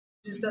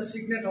This is the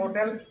Cygnet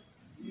hotel.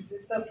 This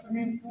is the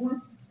swimming pool.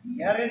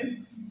 Here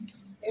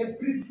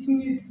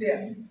everything is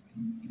there.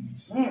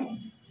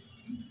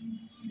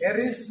 There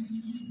is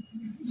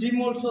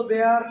gym also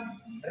there,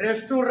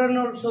 restaurant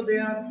also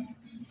there,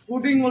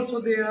 fooding also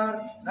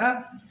there,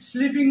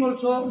 sleeping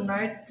also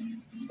night.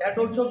 That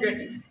also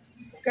getting.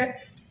 Okay.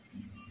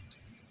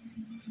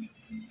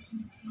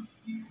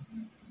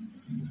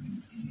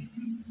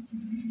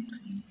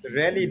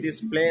 Really,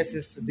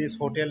 this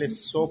hotel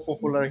is so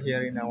popular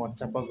here in our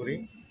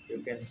Chapaguri. You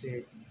can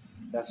see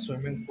the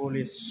swimming pool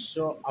is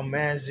so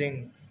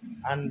amazing,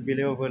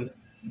 unbelievable.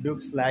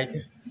 Looks like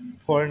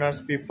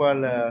foreigners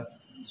people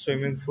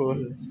swimming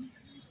pool.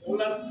 All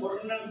are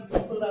foreigner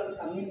people are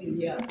coming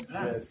here.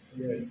 Yes,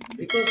 yes.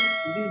 Because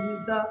this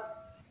is the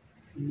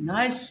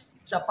nice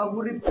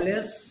Chapaguri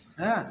place.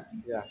 Yeah,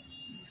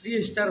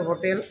 3-star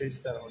hotel.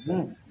 3-star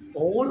hotel.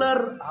 All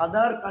are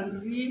other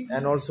country.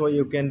 And also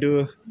you can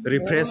do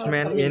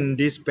refreshment in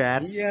these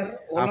beds Here,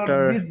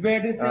 after this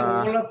bed is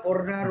all a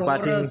foreigner,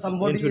 batting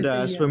somebody into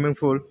the is swimming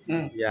pool.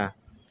 Mm. Yeah.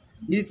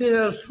 This is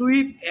a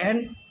sweep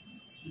and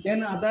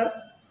then other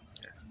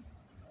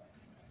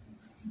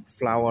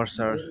Flowers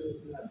are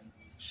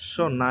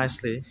so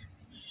nicely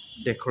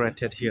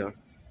decorated here.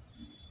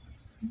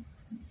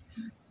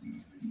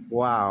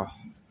 Wow.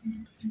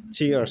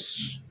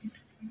 Cheers.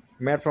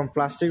 Made from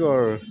plastic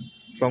or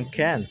from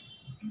can?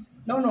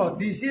 no,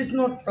 this is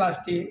not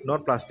plastic.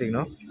 Not plastic,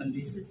 no? And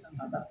this is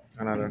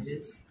Another. This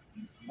is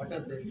what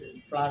are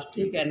they?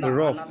 Plastic and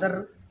Rough.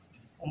 another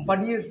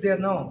company is there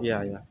now.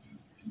 Yeah, yeah.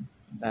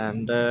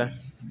 And that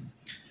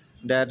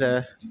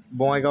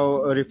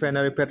Bongaigaon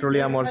refinery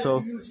petroleum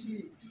also You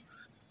see,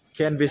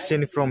 can be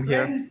seen from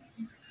here.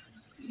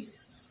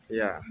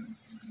 Yeah.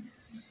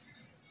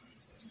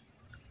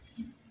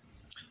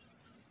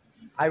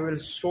 I will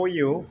show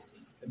you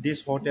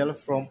this hotel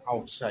from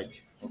outside.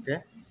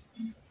 Okay.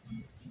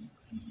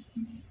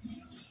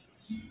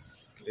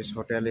 This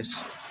hotel is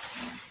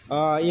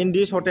in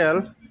this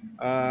hotel.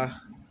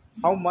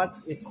 How much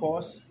it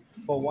costs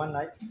for one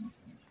night?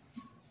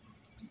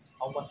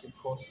 How much it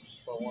costs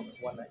for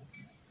one night?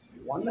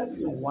 1 lakh,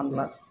 1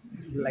 lakh,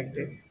 like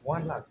that.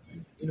 1 lakh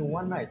in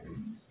one night.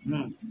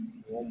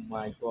 Oh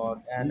my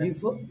God! And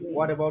Before,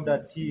 what about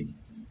the tea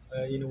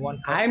in one?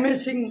 I'm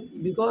missing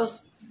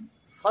because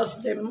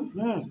first time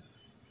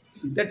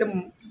that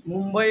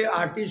Mumbai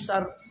artists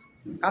are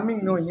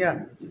coming no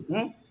here.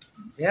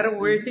 They are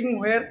waiting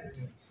where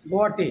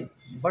Guwahati.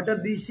 But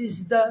this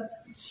is the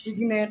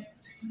Cygnet.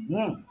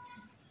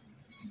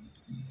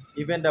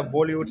 Even the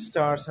Bollywood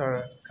stars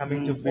are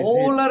coming to visit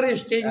All are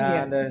staying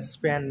and here.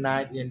 spend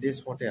night in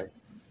this hotel.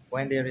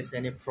 When there is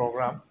any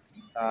program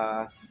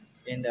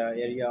in the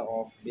area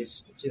of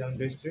this Chirang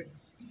district,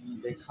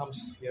 they come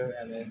here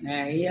and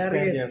Here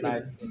spend is their the-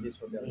 night in this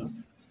hotel.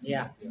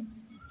 Yeah.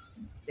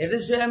 That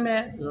is why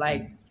I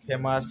like.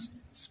 Famous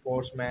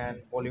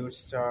sportsman, Bollywood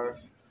star,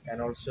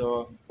 and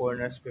also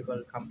foreigners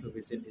people come to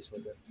visit this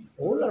hotel.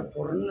 All are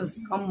foreigners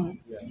come.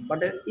 Yeah.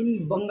 But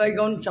in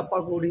Bongaigaon,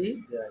 Chapaguri,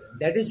 Yeah,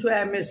 that is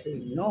why I'm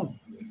saying, no.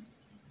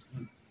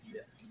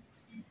 yeah.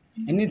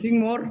 Anything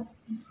more?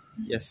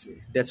 Yes,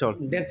 that's all.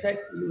 That's it,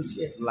 you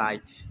say.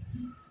 Light.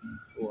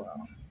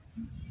 Wow.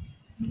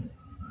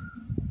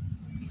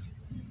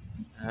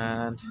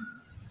 And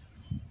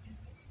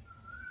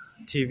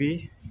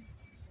TV,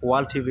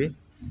 wall TV,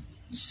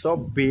 so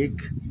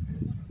big.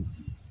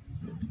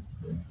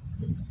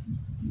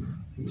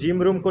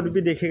 Gym room को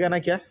भी देखेगा ना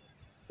क्या?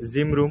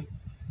 Gym room.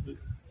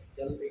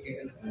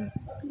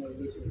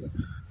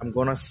 I'm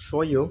gonna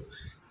show you.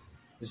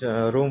 It's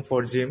a room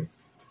for gym.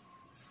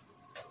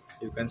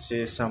 You can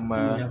see some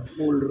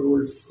Pool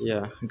rules.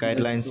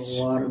 guidelines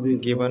Shower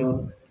before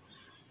given.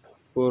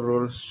 Pool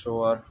rules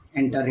shower.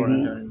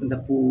 entering the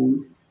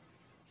pool.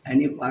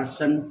 Any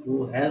person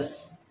who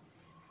has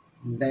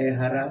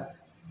dayhara.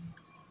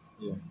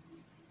 Yeah.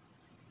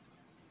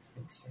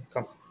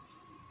 Come.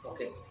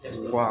 Okay.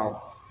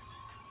 Wow.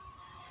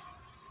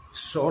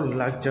 So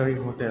luxury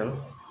hotel.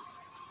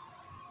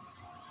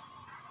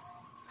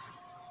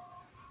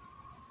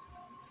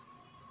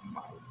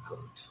 My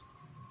God.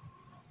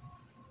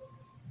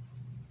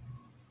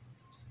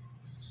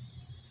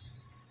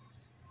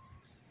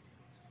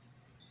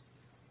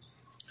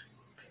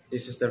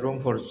 This is the room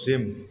for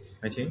gym,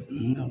 I think.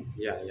 No.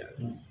 Yeah.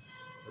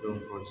 Room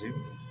for gym.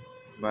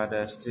 But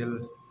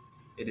still,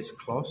 it is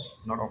closed,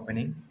 not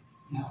opening.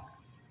 No.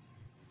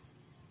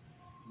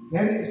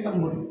 There is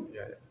somebody.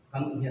 Yeah.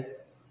 Come here.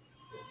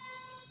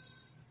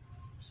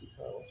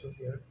 Also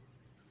here.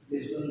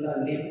 This is the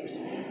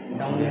lift.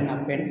 Down and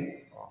up and.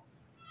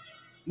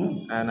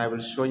 And I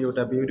will show you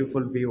the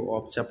beautiful view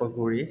of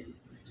Chapaguri.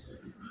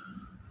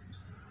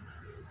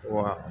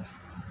 Wow.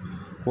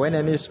 When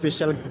any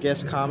special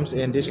guest comes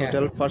in this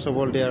hotel, first of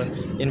all, they are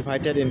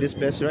invited in this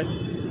place, right?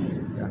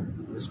 Yeah,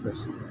 this place.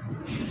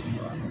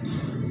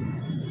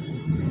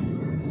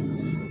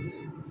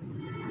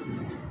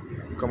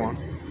 Come on.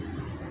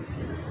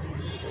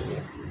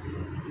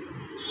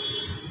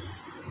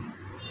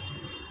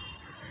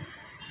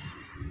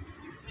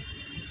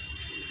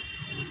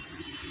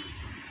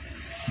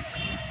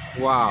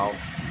 Wow.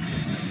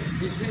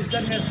 This is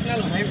the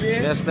national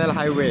highway. National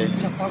Highway.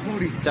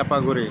 Chapaguri.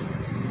 Chapaguri.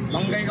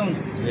 Bongaigaon.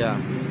 Yeah.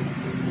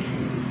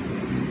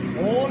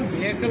 All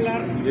vehicle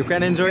are. You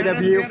can enjoy the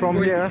view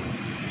from here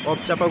of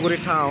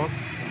Chapaguri town.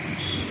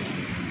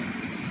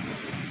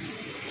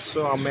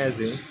 So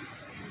amazing.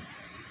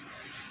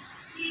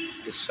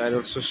 This side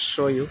also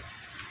show you.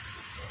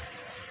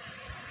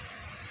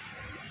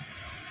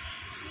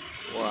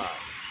 Wow.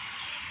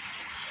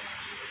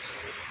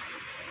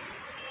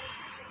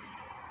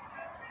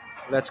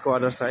 Let's go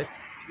other side.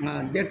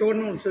 That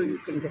one also you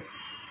can get.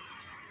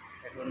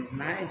 That one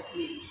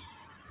nicely.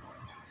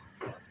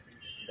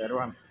 That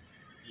one.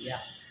 Yeah.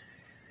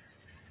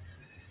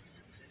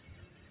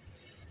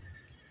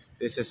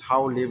 This is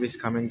how leaf is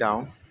coming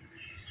down.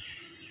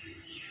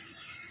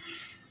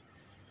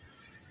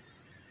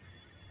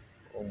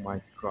 Oh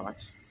my God.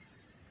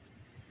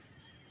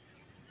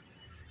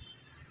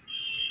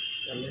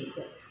 Let's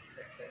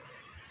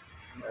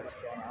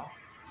go now.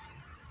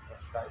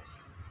 Let's start.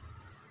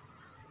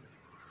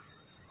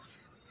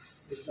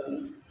 This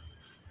one.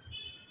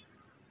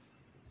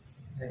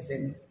 I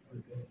said,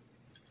 okay.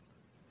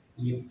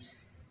 Lift.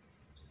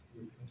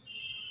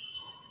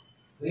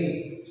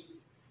 Wait.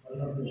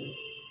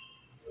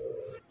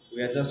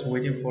 We are just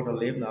waiting for the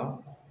lift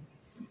now.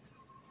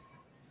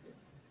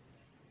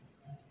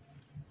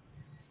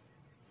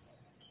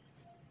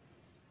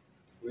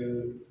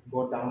 We'll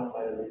go down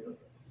by the lift.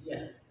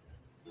 Yeah.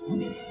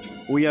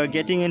 We are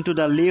getting into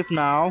the lift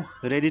now,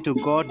 ready to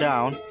go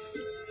down.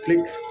 Click.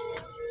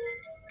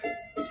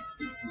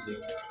 Easy.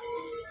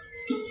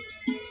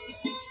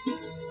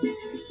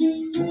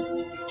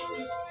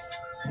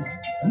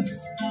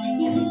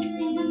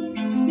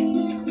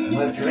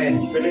 My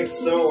friend. Feeling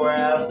so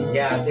well.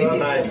 Yeah, so this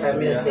nice. is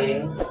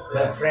amazing. Yeah.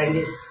 My friend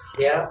is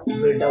here,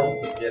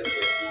 freedom. Yes,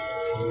 yes.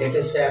 That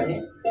is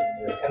Sammy.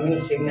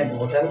 Coming Cygnet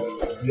hotel.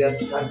 We are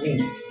serving.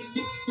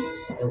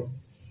 So,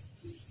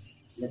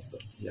 let's go.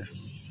 Yeah.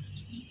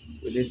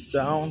 We reach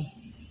down.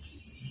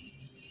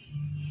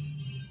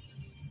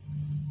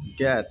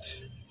 Get.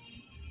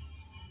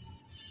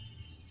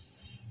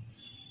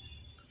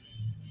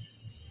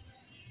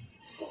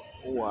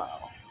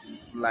 Wow.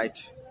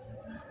 Light.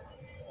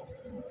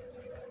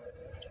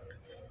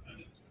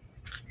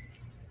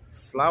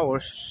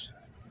 Flowers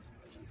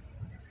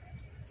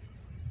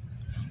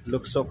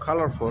look so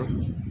colorful,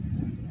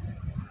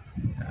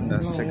 and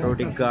the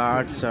security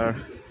guards are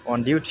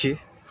on duty.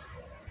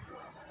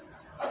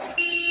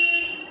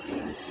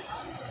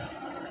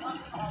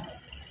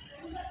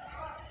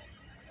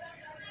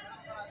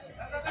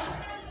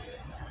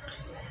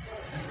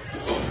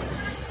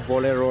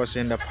 Boleros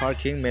in the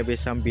parking. Maybe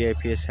some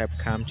VIPs have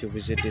come to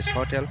visit this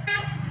hotel.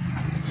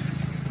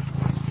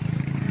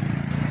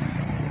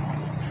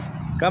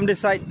 Come this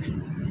side.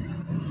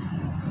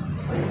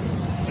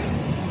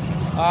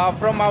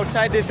 From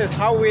outside, this is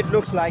how it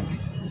looks like,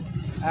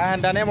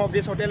 and the name of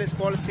this hotel is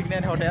called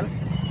Cygnet Hotel.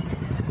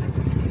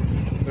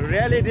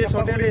 Really, this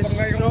hotel is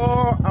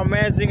so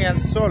amazing, and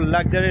so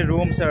luxury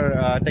rooms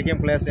are taking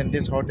place in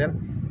this hotel.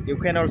 You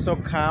can also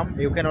come,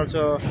 you can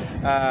also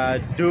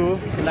do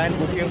line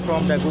booking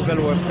from the Google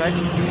website.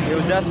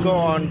 You just go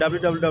on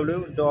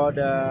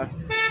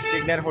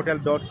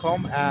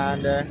www.cygnethotel.com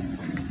and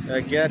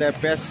get a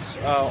best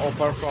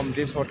offer from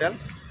this hotel.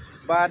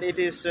 But it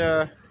is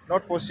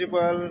not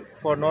possible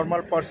for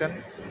normal person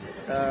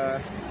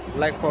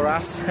like for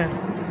us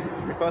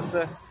because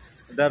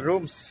the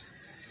rooms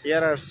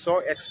here are so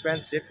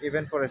expensive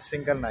even for a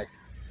single night.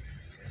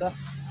 So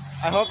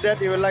I hope that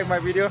you will like my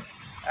video,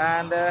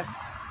 and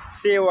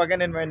see you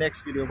again in my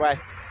next video. Bye.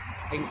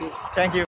 Thank you. Thank you.